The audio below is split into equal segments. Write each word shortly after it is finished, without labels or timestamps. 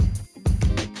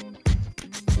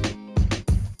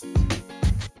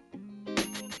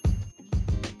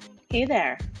Hey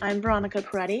there, I'm Veronica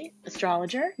Peretti,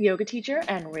 astrologer, yoga teacher,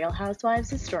 and Real Housewives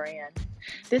historian.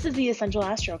 This is the Essential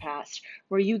Astrocast,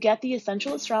 where you get the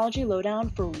essential astrology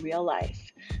lowdown for real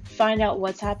life. Find out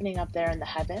what's happening up there in the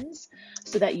heavens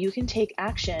so that you can take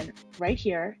action right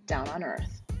here down on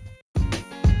Earth.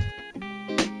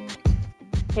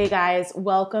 Hey guys,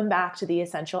 welcome back to the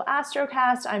Essential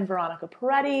Astrocast. I'm Veronica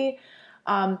Peretti.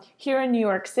 Here in New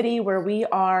York City, where we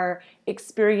are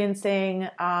experiencing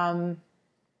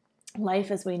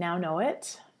life as we now know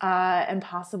it, and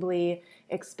possibly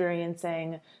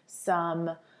experiencing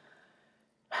some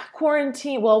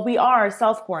quarantine. Well, we are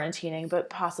self-quarantining, but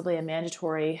possibly a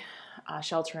mandatory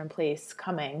shelter in place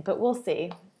coming, but we'll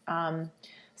see.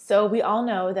 So we all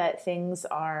know that things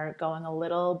are going a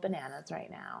little bananas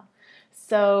right now.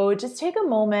 So just take a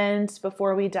moment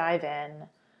before we dive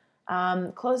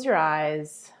in, close your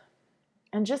eyes,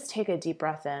 and just take a deep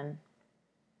breath in.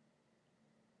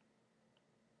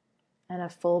 And a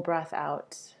full breath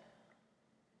out.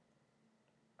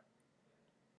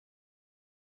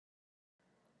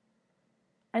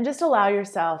 And just allow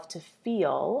yourself to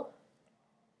feel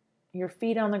your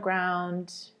feet on the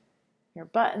ground, your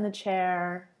butt in the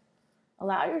chair.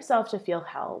 Allow yourself to feel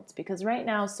held, because right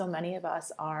now so many of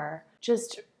us are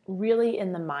just really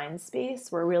in the mind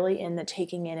space. We're really in the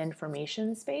taking in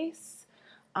information space.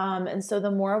 And so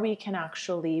the more we can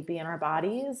actually be in our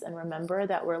bodies and remember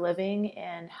that we're living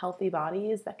in healthy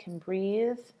bodies that can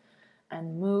breathe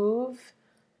and move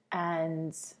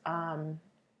and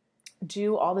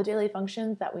do all the daily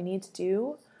functions that we need to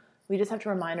do, we just have to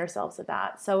remind ourselves of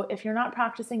that. So if you're not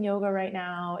practicing yoga right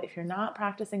now, if you're not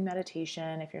practicing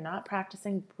meditation, if you're not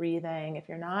practicing breathing, if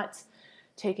you're not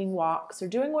taking walks or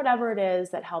doing whatever it is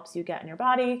that helps you get in your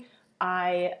body,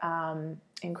 I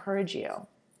encourage you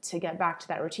to get back to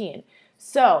that routine.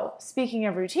 So speaking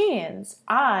of routines,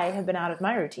 I have been out of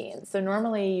my routine. So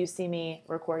normally you see me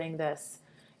recording this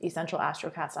Essential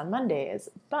Astrocast on Mondays,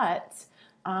 but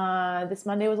this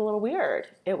Monday was a little weird.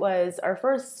 It was our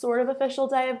first sort of official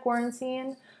day of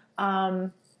quarantine.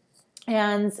 And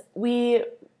we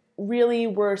really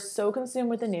were so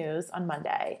consumed with the news on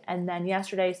Monday. And then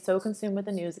yesterday, so consumed with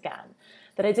the news again,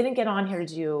 that I didn't get on here to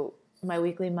do my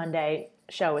weekly Monday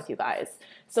show with you guys.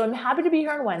 So I'm happy to be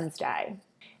here on Wednesday.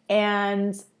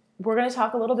 And we're going to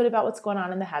talk a little bit about what's going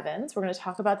on in the heavens. We're going to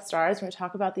talk about the stars. We're going to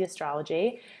talk about the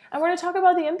astrology. And we're going to talk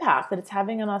about the impact that it's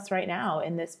having on us right now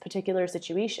in this particular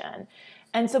situation.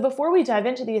 And so before we dive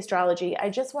into the astrology, I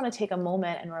just want to take a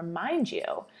moment and remind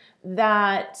you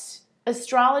that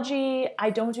astrology, I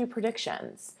don't do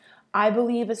predictions. I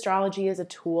believe astrology is a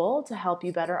tool to help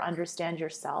you better understand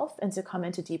yourself and to come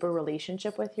into deeper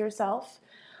relationship with yourself.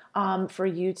 For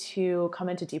you to come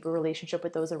into deeper relationship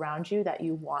with those around you that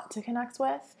you want to connect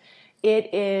with.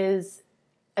 It is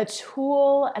a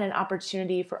tool and an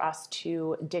opportunity for us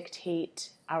to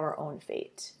dictate our own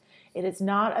fate. It is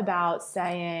not about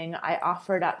saying, I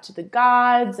offer it up to the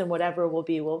gods and whatever will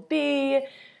be, will be.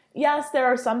 Yes, there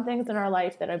are some things in our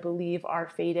life that I believe are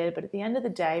fated, but at the end of the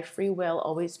day, free will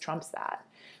always trumps that.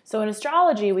 So in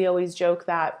astrology, we always joke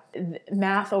that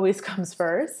math always comes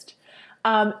first.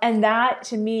 And that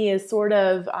to me is sort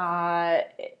of an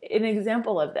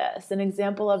example of this, an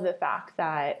example of the fact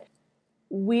that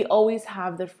we always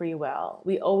have the free will.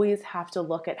 We always have to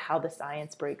look at how the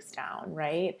science breaks down,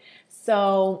 right?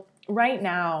 So right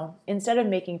now, instead of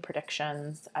making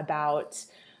predictions about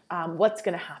what's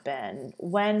going to happen,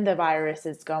 when the virus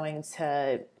is going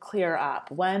to clear up,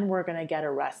 when we're going to get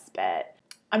a respite,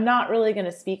 I'm not really going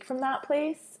to speak from that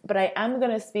place, but I am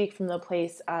going to speak from the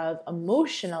place of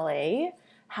emotionally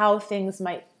how things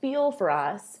might feel for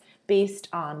us based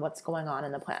on what's going on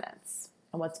in the planets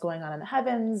and what's going on in the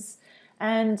heavens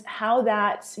and how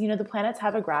that, the planets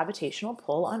have a gravitational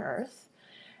pull on Earth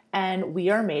and we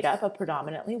are made up of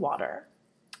predominantly water.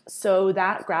 So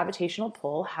that gravitational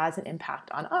pull has an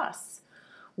impact on us.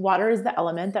 Water is the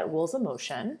element that rules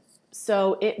emotion.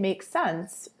 So it makes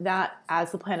sense that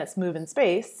as the planets move in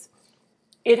space,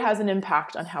 it has an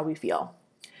impact on how we feel.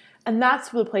 And that's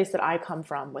the place that I come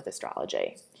from with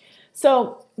astrology.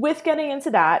 So with getting into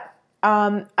that,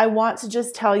 I want to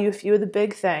just tell you a few of the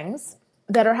big things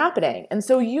that are happening. And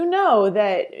so you know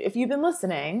that if you've been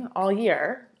listening all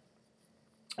year,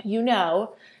 you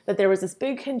know that there was this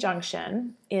big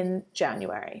conjunction in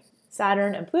January.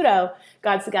 Saturn and Pluto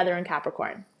got together in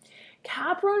Capricorn.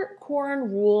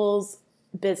 Capricorn rules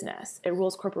business. It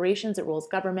rules corporations. It rules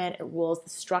government. It rules the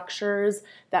structures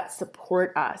that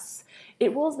support us.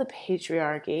 It rules the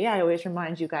patriarchy. I always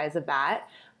remind you guys of that.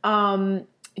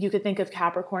 You could think of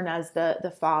Capricorn as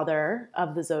the father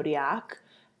of the zodiac,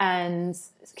 and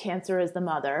Cancer is the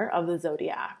mother of the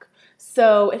zodiac.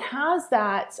 So it has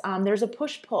that, there's a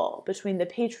push-pull between the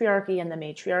patriarchy and the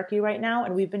matriarchy right now,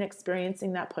 and we've been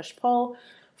experiencing that push-pull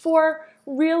for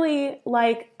really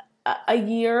like a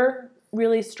year,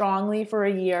 really strongly for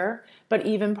a year, but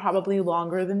even probably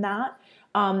longer than that.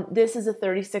 This is a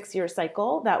 36-year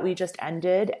cycle that we just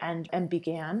ended and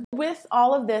began. With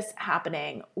all of this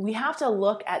happening, we have to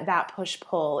look at that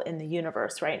push-pull in the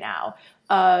universe right now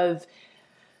of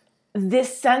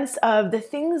this sense of the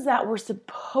things that were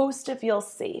supposed to feel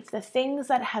safe, the things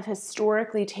that have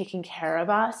historically taken care of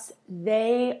us,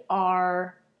 they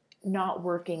are not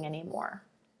working anymore.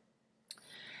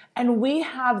 And we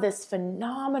have this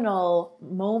phenomenal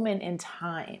moment in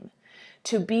time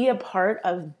to be a part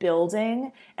of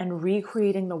building and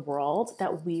recreating the world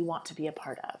that we want to be a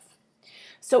part of.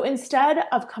 So instead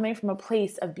of coming from a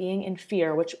place of being in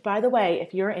fear, which, by the way,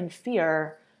 if you're in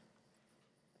fear,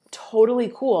 totally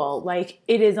cool. Like,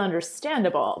 it is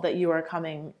understandable that you are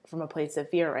coming from a place of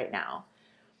fear right now.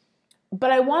 But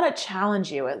I want to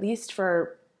challenge you, at least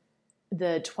for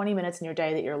the 20 minutes in your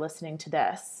day that you're listening to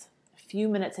this, a few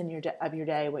minutes of your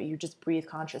day where you just breathe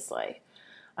consciously.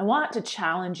 I want to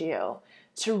challenge you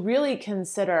to really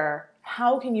consider,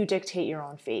 how can you dictate your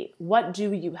own fate? What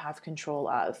do you have control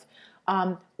of?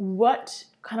 What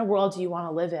kind of world do you want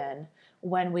to live in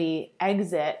when we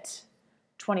exit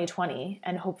 2020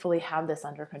 and hopefully have this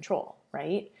under control,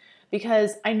 right?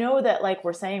 Because I know that, like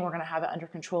we're saying, we're going to have it under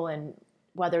control in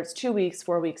whether it's 2 weeks,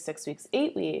 4 weeks, 6 weeks,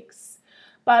 8 weeks,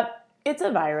 but it's a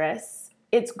virus.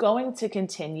 It's going to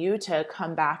continue to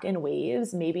come back in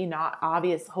waves, maybe not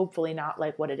obvious, hopefully not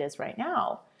like what it is right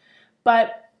now.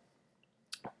 But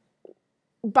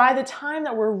by the time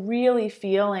that we're really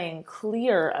feeling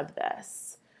clear of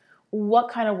this, what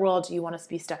kind of world do you want to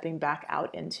be stepping back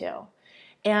out into?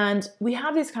 And we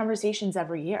have these conversations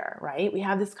every year, right? We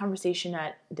have this conversation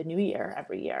at the new year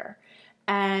every year.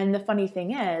 And the funny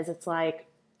thing is, it's like,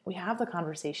 we have the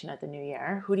conversation at the new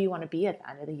year. Who do you want to be at the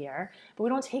end of the year? But we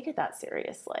don't take it that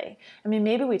seriously. I mean,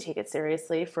 maybe we take it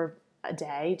seriously for a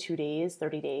day, 2 days,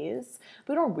 30 days,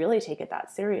 but we don't really take it that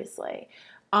seriously.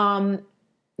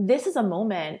 This is a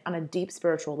moment on a deep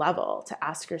spiritual level to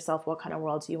ask yourself, what kind of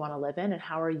world do you want to live in, and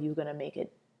how are you going to make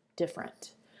it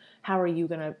different? How are you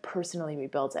going to personally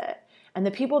rebuild it? And the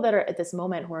people that are at this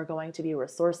moment who are going to be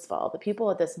resourceful, the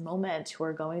people at this moment who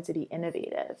are going to be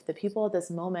innovative, the people at this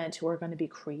moment who are going to be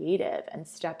creative and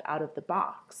step out of the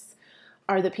box,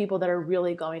 are the people that are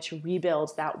really going to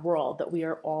rebuild that world that we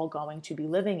are all going to be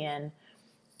living in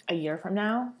a year from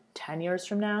now, 10 years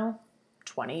from now,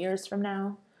 20 years from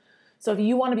now. So if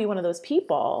you want to be one of those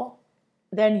people,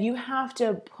 then you have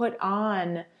to put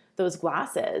on those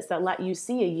glasses that let you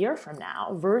see a year from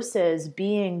now versus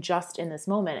being just in this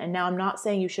moment. And now I'm not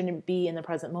saying you shouldn't be in the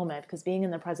present moment, because being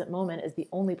in the present moment is the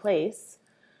only place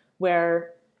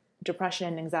where depression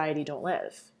and anxiety don't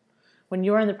live. When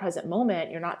you're in the present moment,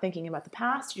 you're not thinking about the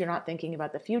past, you're not thinking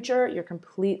about the future, you're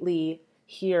completely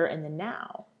here in the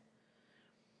now.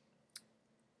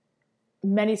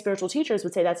 Many spiritual teachers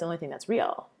would say that's the only thing that's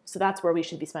real. So that's where we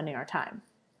should be spending our time.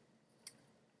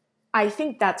 I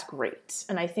think that's great.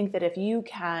 And I think that if you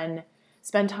can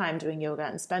spend time doing yoga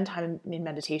and spend time in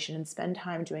meditation and spend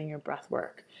time doing your breath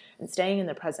work and staying in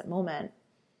the present moment,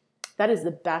 that is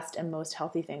the best and most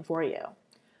healthy thing for you.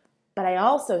 But I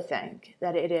also think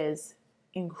that it is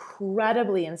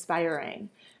incredibly inspiring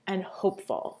and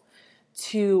hopeful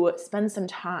to spend some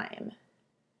time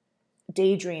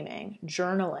daydreaming,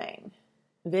 journaling,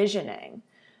 visioning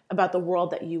about the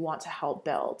world that you want to help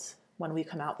build when we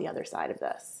come out the other side of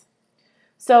this.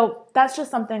 So that's just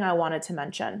something I wanted to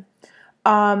mention.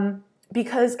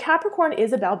 Because Capricorn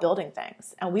is about building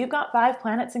things. And we've got 5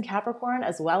 planets in Capricorn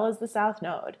as well as the South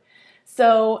Node.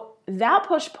 So that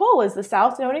push-pull is the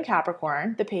South Node in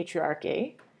Capricorn, the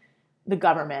patriarchy, the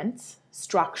government,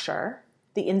 structure,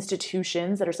 the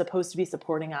institutions that are supposed to be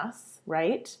supporting us,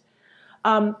 right?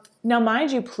 Now,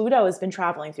 mind you, Pluto has been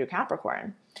traveling through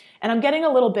Capricorn. And I'm getting a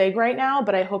little big right now,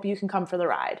 but I hope you can come for the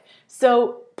ride.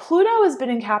 So Pluto has been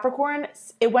in Capricorn.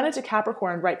 It went into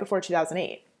Capricorn right before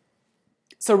 2008.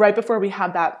 So right before we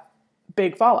had that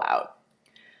big fallout.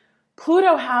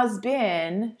 Pluto has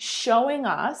been showing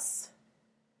us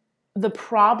the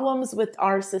problems with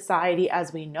our society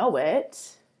as we know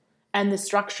it and the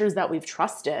structures that we've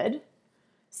trusted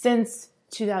since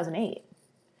 2008.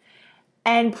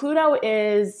 And Pluto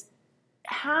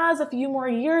has a few more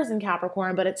years in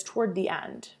Capricorn, but it's toward the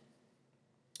end.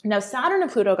 Now, Saturn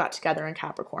and Pluto got together in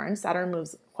Capricorn. Saturn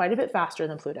moves quite a bit faster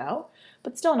than Pluto,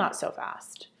 but still not so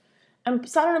fast. And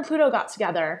Saturn and Pluto got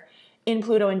together in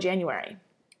Pluto in January.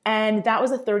 And that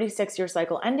was a 36-year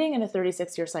cycle ending and a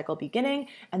 36-year cycle beginning.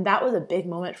 And that was a big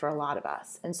moment for a lot of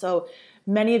us. And so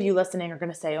many of you listening are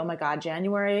going to say, oh my God,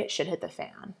 January should hit the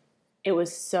fan. It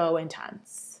was so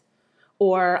intense.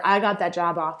 Or I got that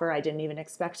job offer I didn't even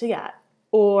expect to get.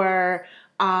 Or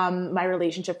my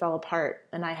relationship fell apart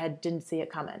and I didn't see it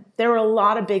coming. There were a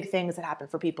lot of big things that happened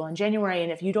for people in January.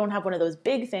 And if you don't have one of those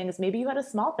big things, maybe you had a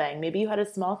small thing. Maybe you had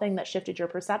a small thing that shifted your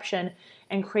perception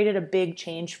and created a big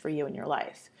change for you in your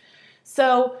life.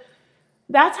 So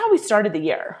that's how we started the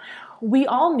year. We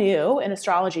all knew in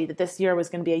astrology that this year was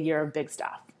going to be a year of big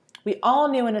stuff. We all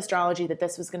knew in astrology that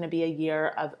this was going to be a year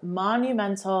of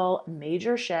monumental,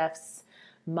 major shifts,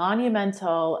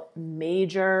 monumental,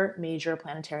 major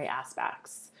planetary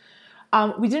aspects.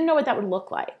 We didn't know what that would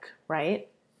look like, right?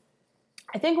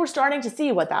 I think we're starting to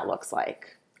see what that looks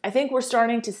like. I think we're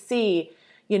starting to see,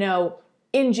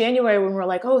 in January when we're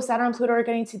like, oh, Saturn and Pluto are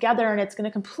getting together and it's going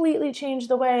to completely change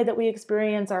the way that we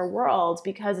experience our world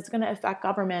because it's going to affect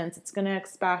governments. It's going to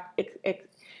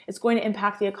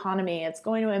impact the economy. It's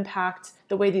going to impact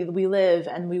the way that we live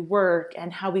and we work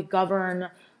and how we govern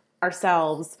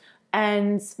ourselves.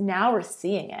 And now we're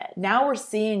seeing it. Now we're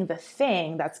seeing the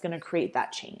thing that's going to create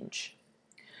that change.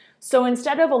 So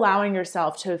instead of allowing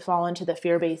yourself to fall into the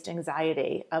fear-based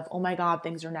anxiety of, oh my God,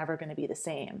 things are never going to be the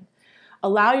same,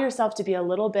 allow yourself to be a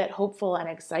little bit hopeful and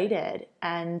excited.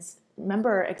 And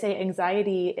remember,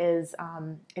 anxiety is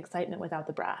excitement without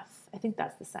the breath. I think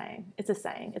that's the saying. It's a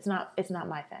saying. It's not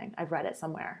my thing. I've read it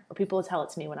somewhere, or people tell it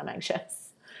to me when I'm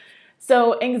anxious.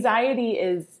 So anxiety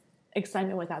is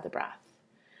excitement without the breath.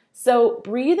 So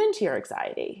breathe into your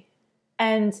anxiety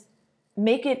and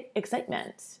make it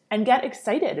excitement and get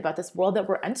excited about this world that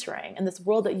we're entering and this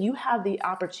world that you have the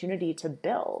opportunity to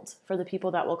build for the people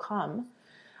that will come.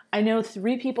 I know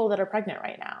 3 people that are pregnant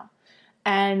right now,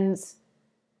 and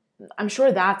I'm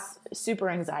sure that's super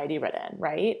anxiety ridden,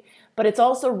 right? But it's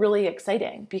also really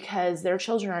exciting because their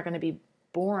children are going to be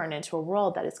born into a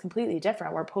world that is completely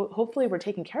different, where hopefully we're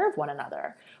taking care of one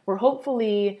another, where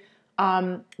hopefully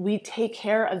we take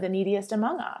care of the neediest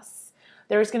among us.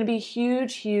 There's going to be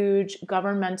huge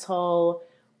governmental,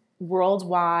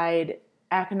 worldwide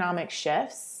economic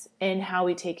shifts in how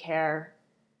we take care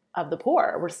of the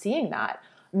poor. We're seeing that.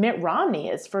 Mitt Romney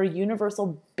is for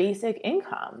universal basic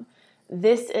income.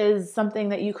 This is something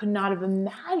that you could not have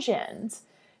imagined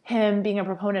him being a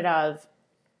proponent of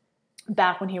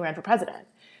back when he ran for president.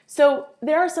 So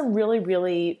there are some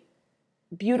really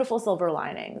beautiful silver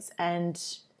linings and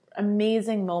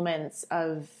amazing moments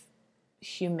of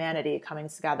humanity coming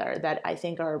together that I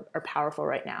think are powerful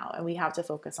right now, and we have to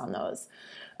focus on those.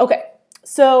 Okay,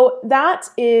 so that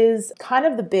is kind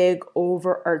of the big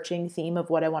overarching theme of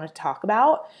what I want to talk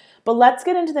about, but let's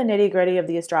get into the nitty-gritty of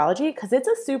the astrology because it's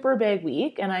a super big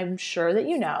week, and I'm sure that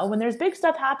when there's big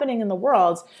stuff happening in the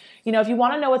world, if you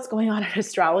want to know what's going on in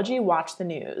astrology, watch the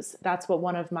news. That's what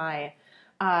one of my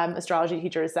astrology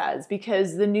teacher says,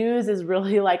 because the news is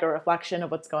really like a reflection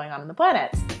of what's going on in the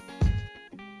planets.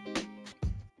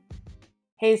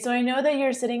 Hey, so I know that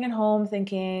you're sitting at home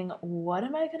thinking, what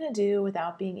am I going to do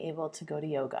without being able to go to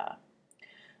yoga?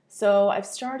 So I've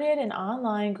started an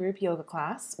online group yoga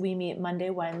class. We meet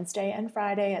Monday, Wednesday, and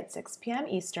Friday at 6 p.m.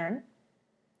 Eastern.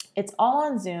 It's all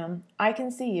on Zoom. I can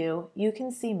see you. You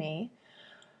can see me.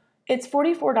 It's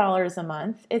 $44 a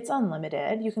month. It's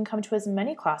unlimited. You can come to as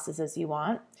many classes as you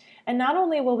want. And not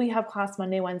only will we have class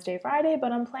Monday, Wednesday, Friday,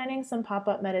 but I'm planning some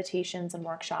pop-up meditations and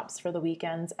workshops for the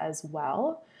weekends as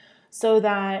well, so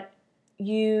that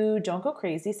you don't go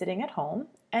crazy sitting at home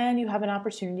and you have an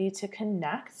opportunity to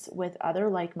connect with other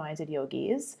like-minded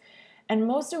yogis. And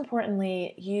most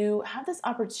importantly, you have this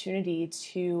opportunity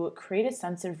to create a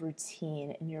sense of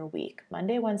routine in your week.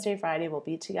 Monday, Wednesday, Friday, we'll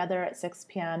be together at 6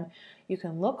 p.m. You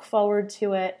can look forward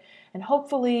to it, and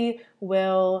hopefully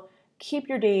will keep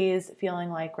your days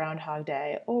feeling like Groundhog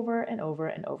Day over and over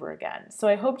and over again. So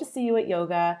I hope to see you at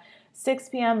yoga, 6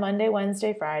 p.m. Monday,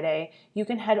 Wednesday, Friday. You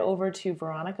can head over to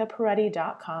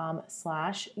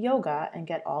veronicaperetti.com/yoga and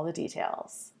get all the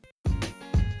details.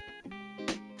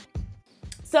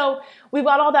 So we've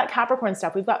got all that Capricorn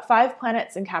stuff. We've got 5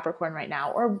 planets in Capricorn right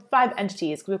now, or 5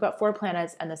 entities, because we've got 4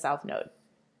 planets and the South Node.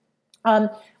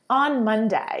 On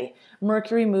Monday,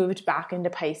 Mercury moved back into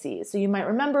Pisces. So you might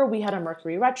remember we had a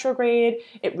Mercury retrograde.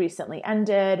 It recently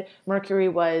ended. Mercury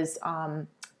was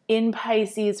in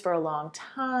Pisces for a long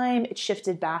time. It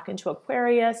shifted back into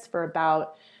Aquarius for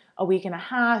about a week and a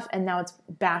half, and now it's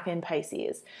back in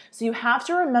Pisces. So you have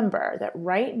to remember that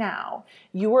right now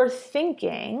you are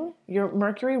thinking, your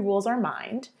Mercury rules our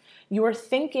mind, you are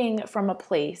thinking from a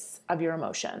place of your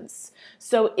emotions.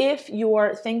 So if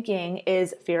your thinking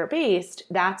is fear-based,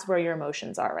 that's where your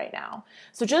emotions are right now.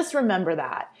 So just remember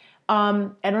that.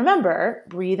 And remember,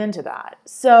 breathe into that.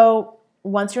 So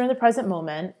once you're in the present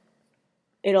moment,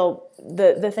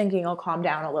 the thinking will calm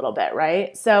down a little bit,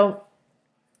 right? So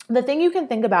the thing you can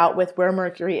think about with where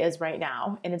Mercury is right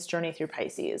now in its journey through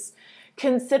Pisces,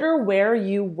 consider where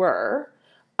you were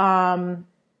in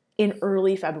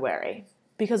early February.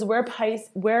 Because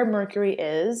where Mercury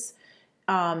is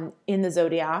in the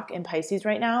zodiac in Pisces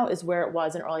right now is where it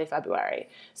was in early February.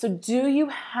 So do you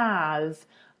have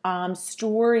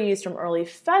stories from early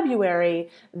February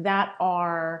that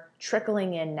are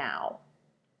trickling in now?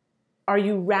 Are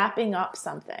you wrapping up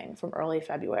something from early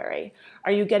February?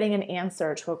 Are you getting an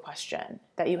answer to a question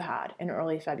that you had in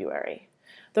early February?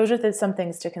 Those are some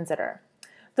things to consider.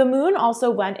 The moon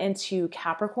also went into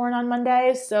Capricorn on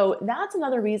Monday, so that's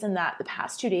another reason that the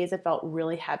past 2 days it felt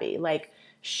really heavy. Like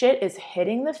shit is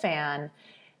hitting the fan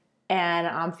and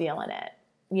I'm feeling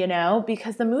it,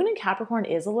 because the moon in Capricorn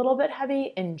is a little bit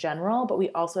heavy in general, but we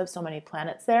also have so many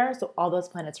planets there, so all those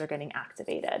planets are getting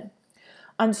activated.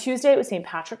 On Tuesday, it was St.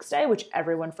 Patrick's Day, which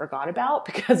everyone forgot about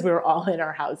because we were all in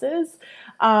our houses.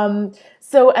 And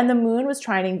the moon was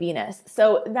trining Venus.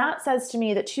 So that says to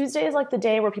me that Tuesday is like the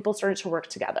day where people started to work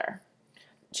together.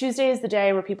 Tuesday is the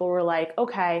day where people were like,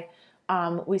 okay,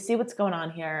 we see what's going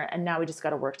on here, and now we just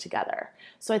got to work together.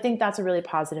 So I think that's a really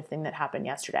positive thing that happened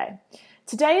yesterday.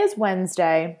 Today is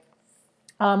Wednesday.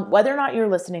 Whether or not you're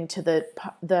listening to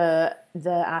the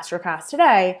Astrocast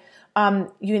today,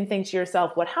 you can think to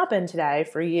yourself, what happened today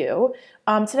for you?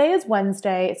 Today is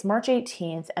Wednesday, it's March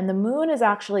 18th, and the moon is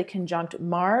actually conjunct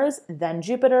Mars, then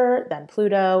Jupiter, then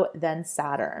Pluto, then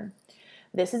Saturn.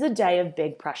 This is a day of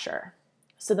big pressure.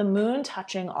 So the moon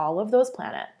touching all of those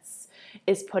planets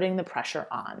is putting the pressure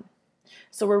on.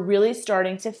 So we're really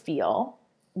starting to feel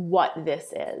what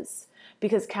this is,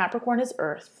 because Capricorn is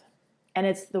Earth, and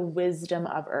it's the wisdom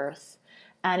of Earth,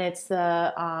 and it's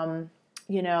the,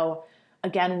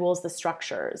 again, rules the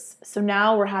structures. So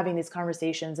now we're having these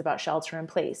conversations about shelter in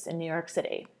place in New York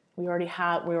City. We already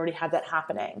have that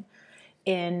happening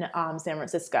in San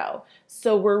Francisco.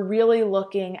 So we're really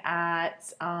looking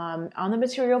at, on the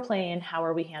material plane, how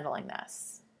are we handling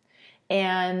this?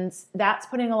 And that's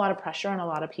putting a lot of pressure on a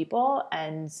lot of people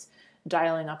and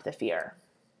dialing up the fear.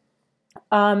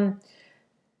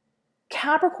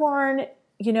 Capricorn,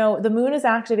 the moon is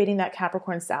activating that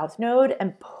Capricorn South node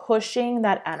and pushing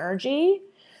that energy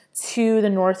to the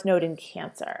North node in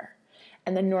Cancer.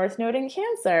 And the North node in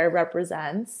Cancer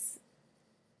represents,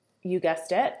 you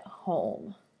guessed it,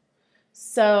 home.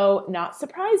 So not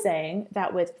surprising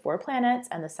that with 4 planets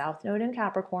and the South node in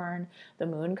Capricorn, the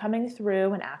moon coming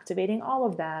through and activating all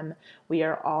of them, we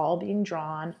are all being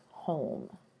drawn home,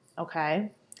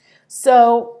 okay?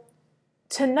 So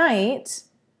tonight,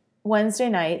 Wednesday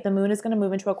night, the moon is going to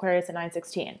move into Aquarius at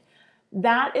 9:16.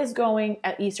 That is going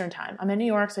at Eastern time. I'm in New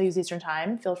York, so I use Eastern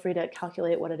time. Feel free to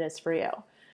calculate what it is for you.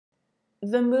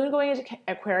 The moon going into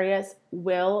Aquarius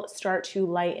will start to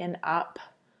lighten up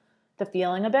the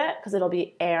feeling a bit because it'll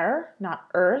be air, not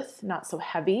earth, not so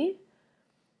heavy.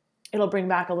 It'll bring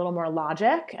back a little more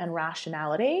logic and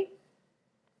rationality.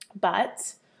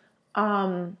 But,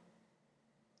 the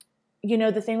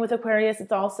thing with Aquarius,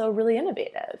 it's also really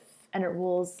innovative and it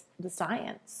rules the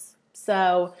science.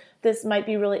 So this might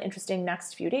be really interesting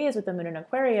next few days with the moon in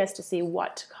Aquarius to see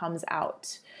what comes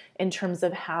out in terms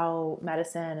of how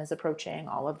medicine is approaching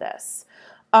all of this.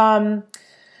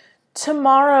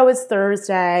 Tomorrow is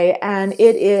Thursday, and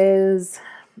it is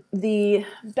the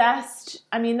best,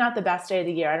 not the best day of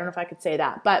the year. I don't know if I could say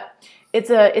that, but it's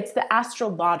the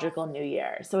astrological new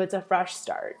year. So it's a fresh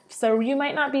start. So you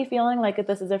might not be feeling like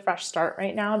this is a fresh start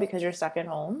right now because you're stuck at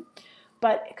home,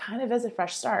 but it kind of is a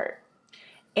fresh start.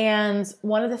 And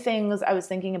one of the things I was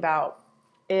thinking about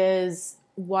is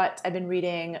what I've been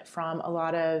reading from a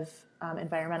lot of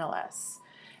environmentalists.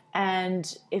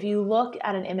 And if you look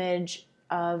at an image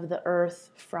of the Earth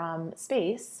from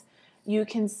space, you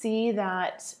can see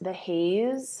that the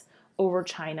haze over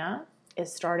China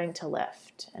is starting to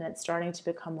lift and it's starting to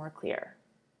become more clear.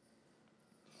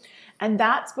 And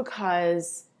that's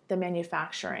because the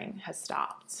manufacturing has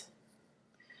stopped.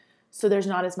 So there's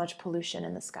not as much pollution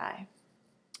in the sky.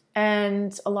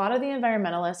 And a lot of the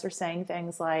environmentalists are saying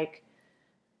things like,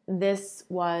 this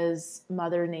was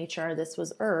Mother Nature, this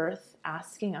was Earth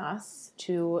asking us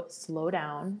to slow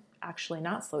down, actually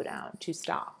not slow down, to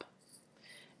stop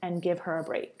and give her a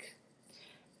break.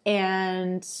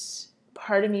 And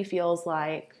part of me feels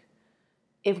like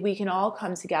if we can all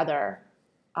come together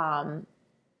for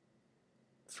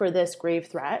this grave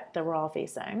threat that we're all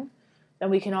facing, then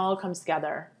we can all come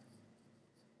together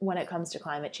when it comes to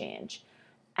climate change.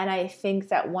 And I think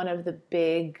that one of the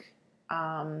big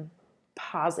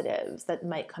positives that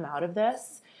might come out of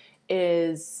this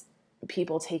is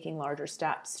people taking larger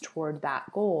steps toward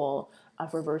that goal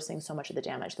of reversing so much of the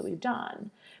damage that we've done,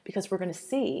 because we're going to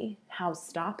see how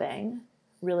stopping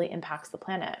really impacts the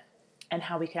planet and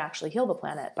how we could actually heal the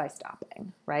planet by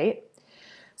stopping, right?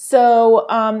 So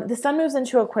the sun moves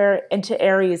into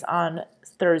Aries on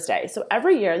Thursday. So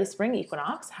every year the spring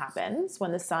equinox happens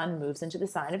when the sun moves into the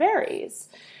sign of Aries.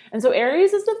 And so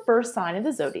Aries is the first sign of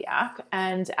the zodiac.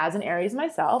 And as an Aries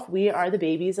myself, we are the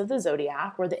babies of the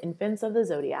zodiac. We're the infants of the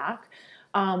zodiac.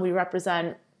 We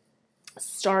represent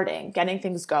starting, getting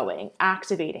things going,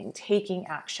 activating, taking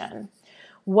action.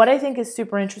 What I think is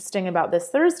super interesting about this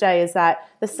Thursday is that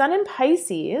the sun in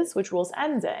Pisces, which rules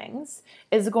endings,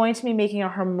 is going to be making a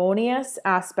harmonious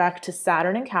aspect to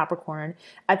Saturn in Capricorn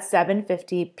at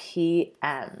 7:50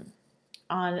 p.m.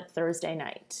 on Thursday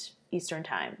night, Eastern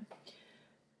Time.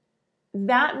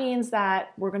 That means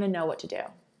that we're going to know what to do.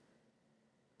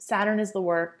 Saturn is the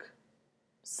work.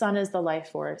 Sun is the life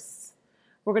force.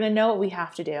 We're going to know what we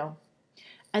have to do.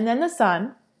 And then the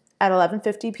sun at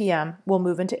 11:50 p.m. will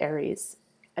move into Aries.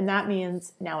 And that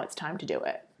means now it's time to do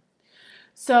it.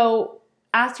 So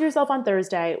ask yourself on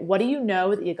Thursday, what do you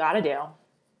know that you got to do?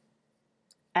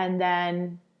 And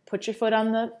then put your foot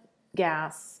on the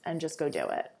gas and just go do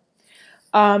it.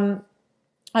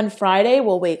 On Friday,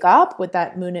 we'll wake up with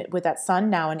that moon, with that sun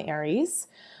now in Aries.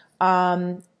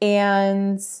 And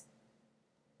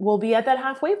we'll be at that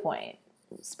halfway point,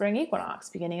 spring equinox,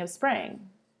 beginning of spring,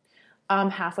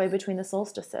 halfway between the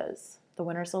solstices, the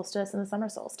winter solstice and the summer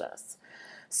solstice.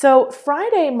 So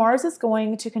Friday, Mars is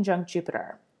going to conjunct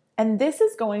Jupiter, and this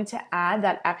is going to add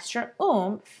that extra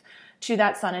oomph to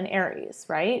that sun in Aries,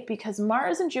 right? Because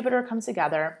Mars and Jupiter come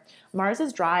together. Mars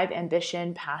is drive,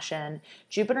 ambition, passion.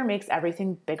 Jupiter makes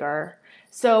everything bigger.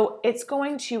 So it's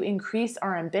going to increase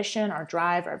our ambition, our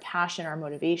drive, our passion, our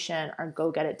motivation, our go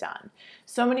get it done.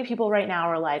 So many people right now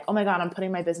are like, oh my God, I'm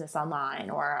putting my business online,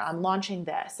 or I'm launching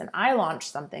this. And I launched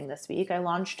something this week. I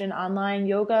launched an online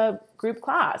yoga group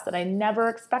class that I never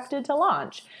expected to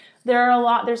launch.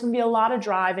 There's going to be a lot of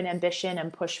drive and ambition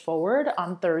and push forward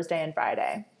on Thursday and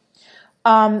Friday,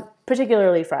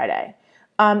 particularly Friday.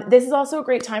 This is also a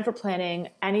great time for planning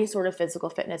any sort of physical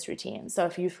fitness routine. So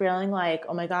if you're feeling like,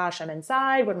 oh my gosh, I'm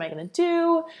inside, what am I going to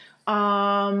do?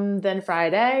 Then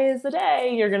Friday is the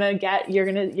day you're going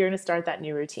to start that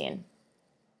new routine.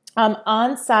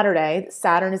 On Saturday,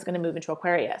 Saturn is going to move into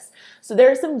Aquarius. So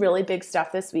there's some really big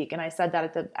stuff this week. And I said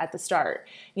that at the start,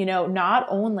 not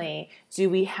only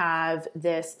do we have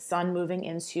this sun moving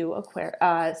into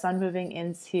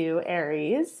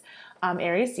Aries,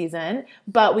 Aries season,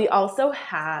 but we also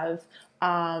have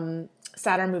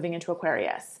Saturn moving into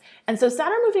Aquarius. And so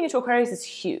Saturn moving into Aquarius is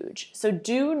huge. So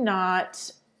do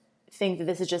not think that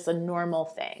this is just a normal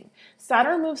thing.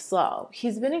 Saturn moves slow.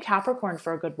 He's been in Capricorn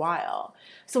for a good while.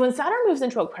 So when Saturn moves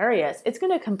into Aquarius, it's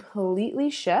going to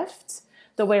completely shift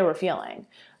the way we're feeling.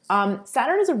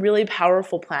 Saturn is a really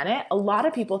powerful planet. A lot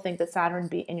of people think that Saturn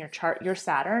be in your chart. Your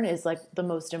Saturn is like the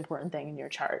most important thing in your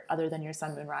chart other than your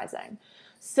sun, moon, rising.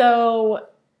 So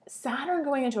Saturn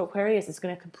going into Aquarius is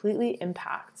going to completely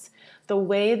impact the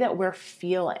way that we're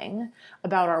feeling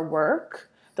about our work,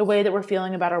 the way that we're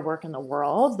feeling about our work in the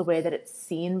world, the way that it's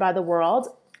seen by the world.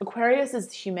 Aquarius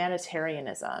is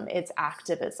humanitarianism, it's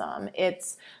activism,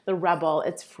 it's the rebel,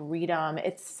 it's freedom,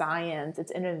 it's science,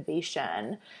 it's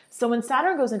innovation. So when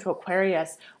Saturn goes into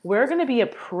Aquarius, we're going to be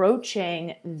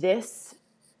approaching this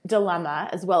dilemma,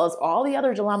 as well as all the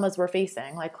other dilemmas we're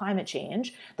facing, like climate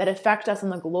change, that affect us on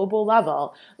the global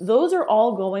level. Those are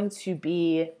all going to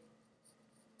be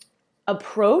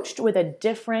approached with a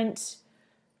different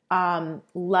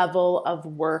level of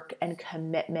work and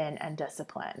commitment and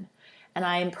discipline. And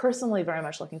I am personally very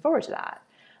much looking forward to that.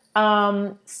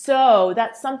 So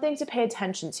that's something to pay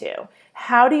attention to.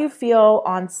 How do you feel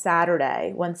on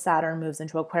Saturday when Saturn moves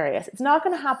into Aquarius? It's not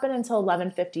going to happen until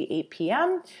 11:58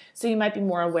 p.m., so you might be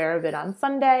more aware of it on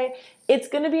Sunday. It's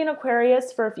going to be in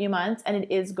Aquarius for a few months, and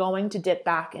it is going to dip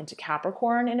back into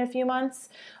Capricorn in a few months.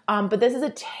 But this is a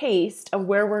taste of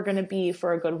where we're going to be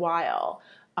for a good while,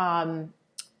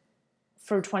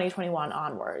 for 2021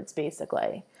 onwards,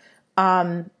 basically.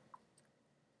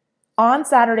 On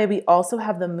Saturday, we also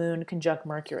have the moon conjunct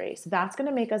Mercury. So that's going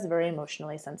to make us very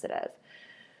emotionally sensitive.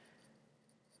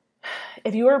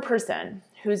 If you are a person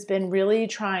who's been really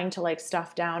trying to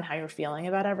stuff down how you're feeling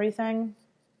about everything,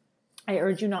 I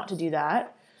urge you not to do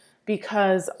that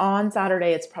because on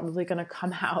Saturday it's probably going to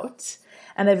come out.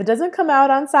 And if it doesn't come out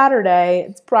on Saturday,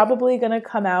 it's probably going to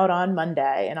come out on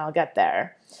Monday, and I'll get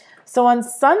there. So on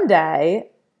Sunday,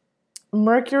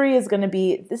 Mercury is going to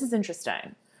be, this is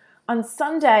interesting. On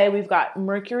Sunday, we've got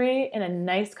Mercury in a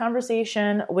nice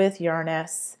conversation with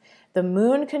Uranus, the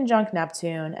moon conjunct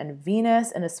Neptune, and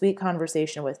Venus in a sweet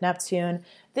conversation with Neptune.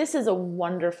 This is a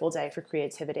wonderful day for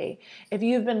creativity. If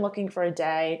you've been looking for a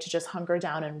day to just hunker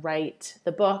down and write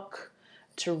the book,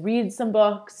 to read some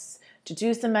books, to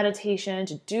do some meditation,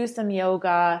 to do some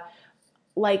yoga,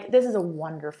 like this is a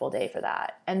wonderful day for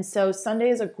that. And so Sunday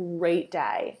is a great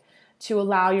day to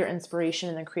allow your inspiration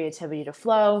and the creativity to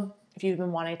flow. If you've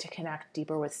been wanting to connect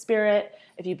deeper with spirit,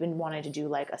 if you've been wanting to do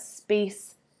like a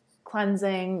space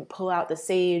cleansing, pull out the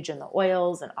sage and the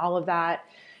oils and all of that.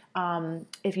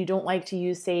 If you don't like to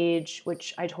use sage,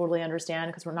 which I totally understand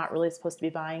because we're not really supposed to be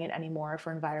buying it anymore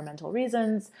for environmental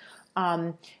reasons,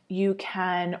 you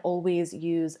can always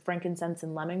use frankincense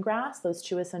and lemongrass, those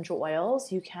two essential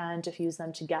oils. You can diffuse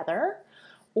them together,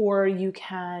 or you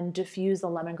can diffuse the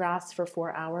lemongrass for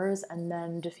 4 hours and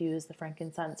then diffuse the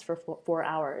frankincense for 4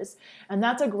 hours. And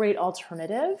that's a great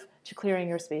alternative to clearing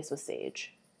your space with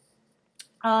sage.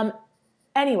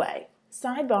 Anyway,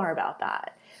 sidebar about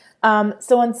that.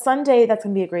 So on Sunday, that's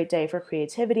going to be a great day for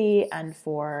creativity and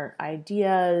for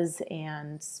ideas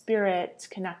and spirit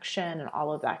connection and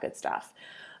all of that good stuff.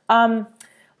 On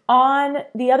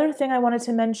the other thing I wanted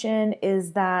to mention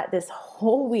is that this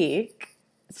whole week,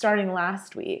 starting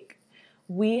last week,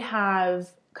 we have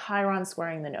Chiron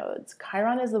squaring the nodes.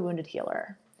 Chiron is the wounded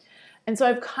healer. And so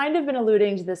I've kind of been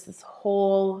alluding to this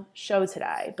whole show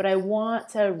today, but I want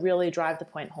to really drive the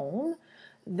point home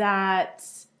that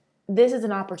this is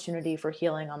an opportunity for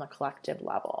healing on the collective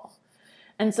level.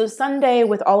 And so Sunday,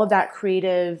 with all of that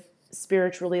creative,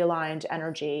 spiritually aligned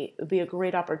energy, it would be a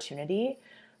great opportunity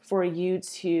for you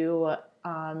to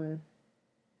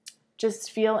just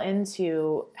feel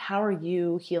into how are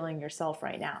you healing yourself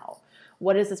right now?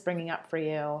 What is this bringing up for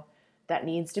you that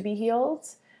needs to be healed?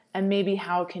 And maybe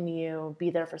how can you be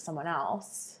there for someone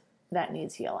else that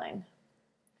needs healing?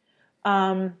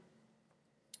 On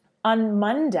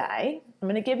Monday, I'm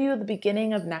going to give you the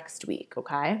beginning of next week,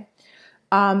 okay?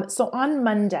 So on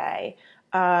Monday,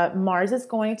 Mars is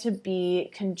going to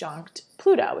be conjunct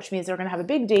Pluto, which means they're going to have a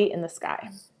big date in the sky.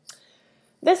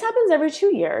 This happens every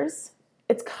 2 years.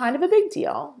 It's kind of a big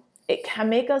deal. It can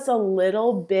make us a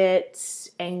little bit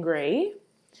angry.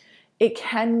 It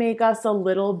can make us a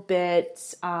little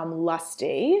bit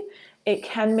lusty. It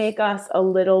can make us a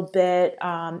little bit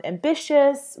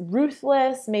ambitious,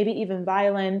 ruthless, maybe even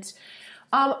violent.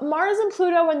 Mars and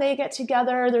Pluto, when they get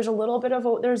together, there's a lot of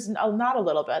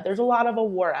a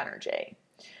war energy.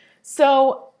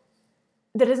 So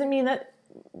that doesn't mean that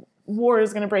war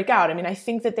is going to break out. I mean, I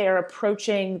think that they are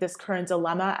approaching this current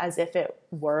dilemma as if it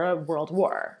were a world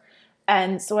war.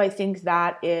 And so I think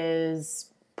that is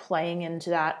playing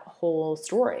into that whole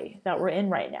story that we're in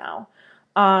right now.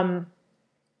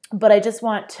 But I just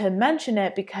want to mention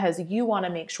it because you want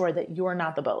to make sure that you're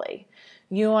not the bully.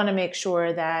 You want to make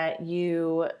sure that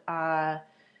you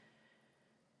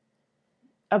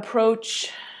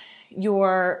approach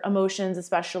your emotions,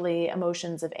 especially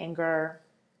emotions of anger,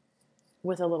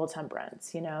 with a little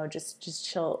temperance. Just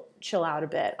chill out a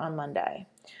bit on Monday.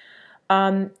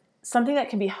 Something that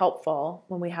can be helpful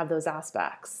when we have those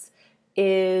aspects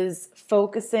is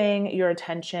focusing your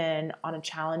attention on a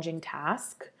challenging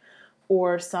task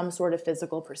or some sort of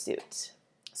physical pursuit.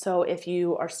 So if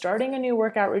you are starting a new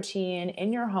workout routine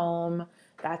in your home,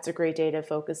 that's a great day to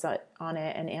focus on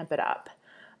it and amp it up.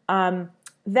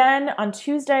 Then on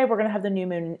Tuesday, we're going to have the new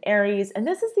moon in Aries, and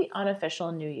this is the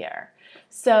unofficial new year.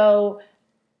 So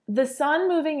the sun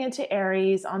moving into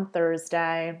Aries on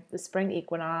Thursday, the spring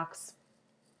equinox,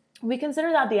 we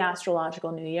consider that the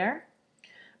astrological new year.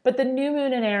 But the new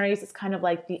moon in Aries is kind of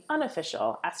like the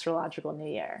unofficial astrological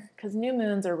new year because new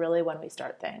moons are really when we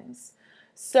start things.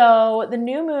 So the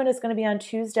new moon is going to be on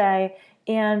Tuesday,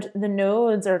 and the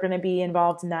nodes are going to be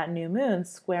involved in that new moon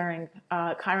squaring.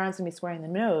 Chiron's going to be squaring the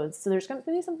nodes. So there's going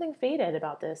to be something fated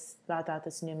about this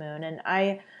new moon. And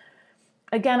I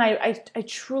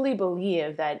truly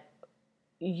believe that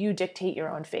you dictate your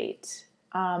own fate.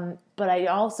 But I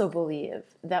also believe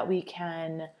that we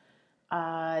can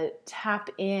tap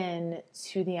in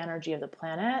to the energy of the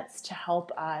planets to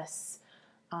help us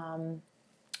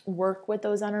work with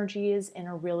those energies in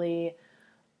a really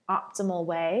optimal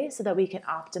way so that we can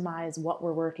optimize what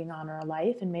we're working on in our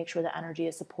life and make sure the energy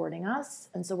is supporting us.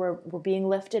 And so we're being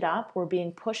lifted up, we're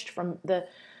being pushed from the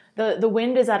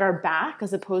wind is at our back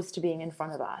as opposed to being in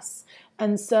front of us.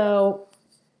 And so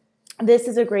this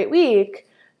is a great week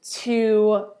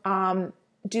to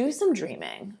do some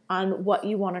dreaming on what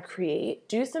you want to create.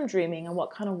 Do some dreaming on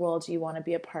what kind of world you want to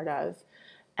be a part of.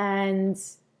 And,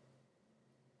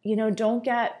 don't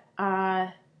get,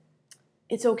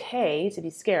 it's okay to be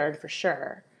scared for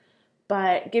sure,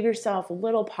 but give yourself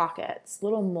little pockets,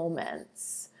 little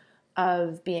moments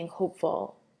of being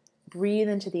hopeful. Breathe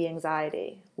into the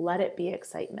anxiety. Let it be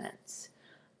excitement.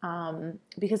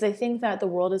 Because I think that the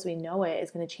world as we know it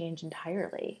is going to change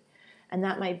entirely. And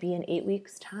that might be in 8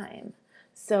 weeks' time.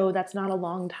 So that's not a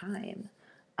long time.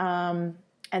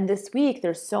 And this week,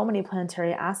 there's so many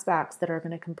planetary aspects that are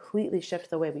going to completely shift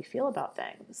the way we feel about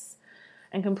things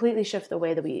and completely shift the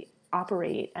way that we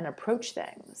operate and approach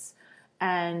things.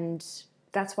 And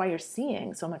that's why you're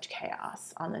seeing so much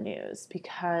chaos on the news,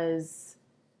 because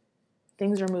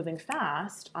things are moving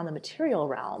fast on the material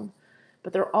realm,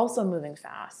 but they're also moving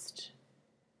fast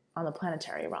on the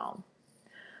planetary realm.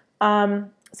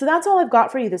 So that's all I've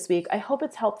got for you this week. I hope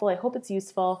it's helpful. I hope it's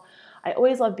useful. I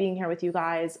always love being here with you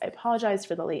guys. I apologize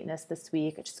for the lateness this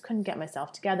week. I just couldn't get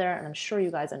myself together, and I'm sure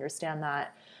you guys understand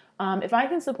that. If I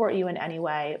can support you in any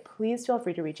way, please feel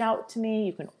free to reach out to me.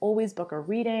 You can always book a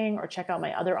reading or check out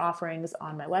my other offerings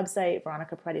on my website,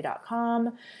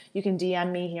 veronicaperetti.com. You can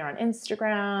DM me here on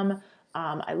Instagram.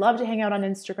 I love to hang out on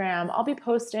Instagram. I'll be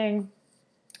posting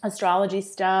astrology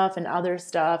stuff and other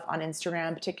stuff on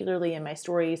Instagram, particularly in my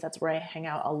stories. That's where I hang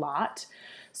out a lot.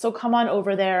 So come on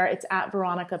over there. It's at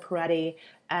Veronica Peretti,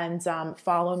 and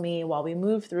follow me while we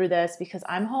move through this, because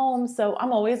I'm home. So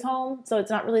I'm always home. So it's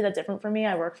not really that different for me.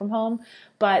 I work from home,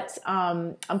 but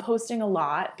I'm posting a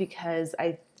lot because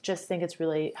I just think it's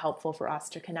really helpful for us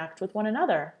to connect with one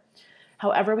another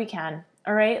however we can.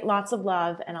 All right. Lots of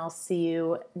love, and I'll see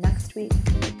you next week.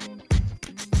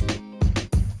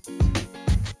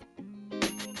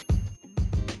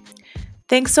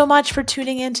 Thanks so much for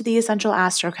tuning in to the Essential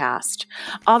Astrocast.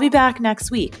 I'll be back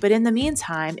next week, but in the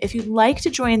meantime, if you'd like to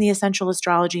join the Essential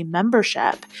Astrology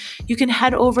membership, you can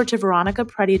head over to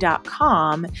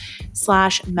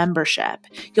veronicaperetti.com/membership.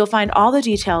 You'll find all the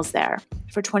details there.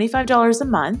 For $25 a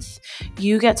month,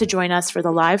 you get to join us for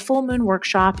the live full moon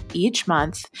workshop each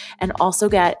month and also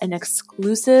get an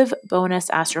exclusive bonus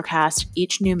Astrocast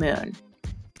each new moon.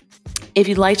 If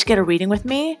you'd like to get a reading with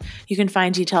me, you can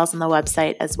find details on the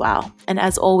website as well. And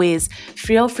as always,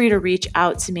 feel free to reach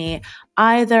out to me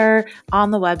either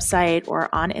on the website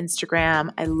or on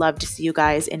Instagram. I love to see you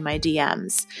guys in my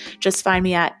DMs. Just find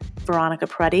me at Veronica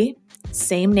Peretti,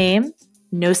 same name,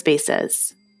 no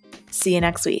spaces. See you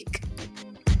next week.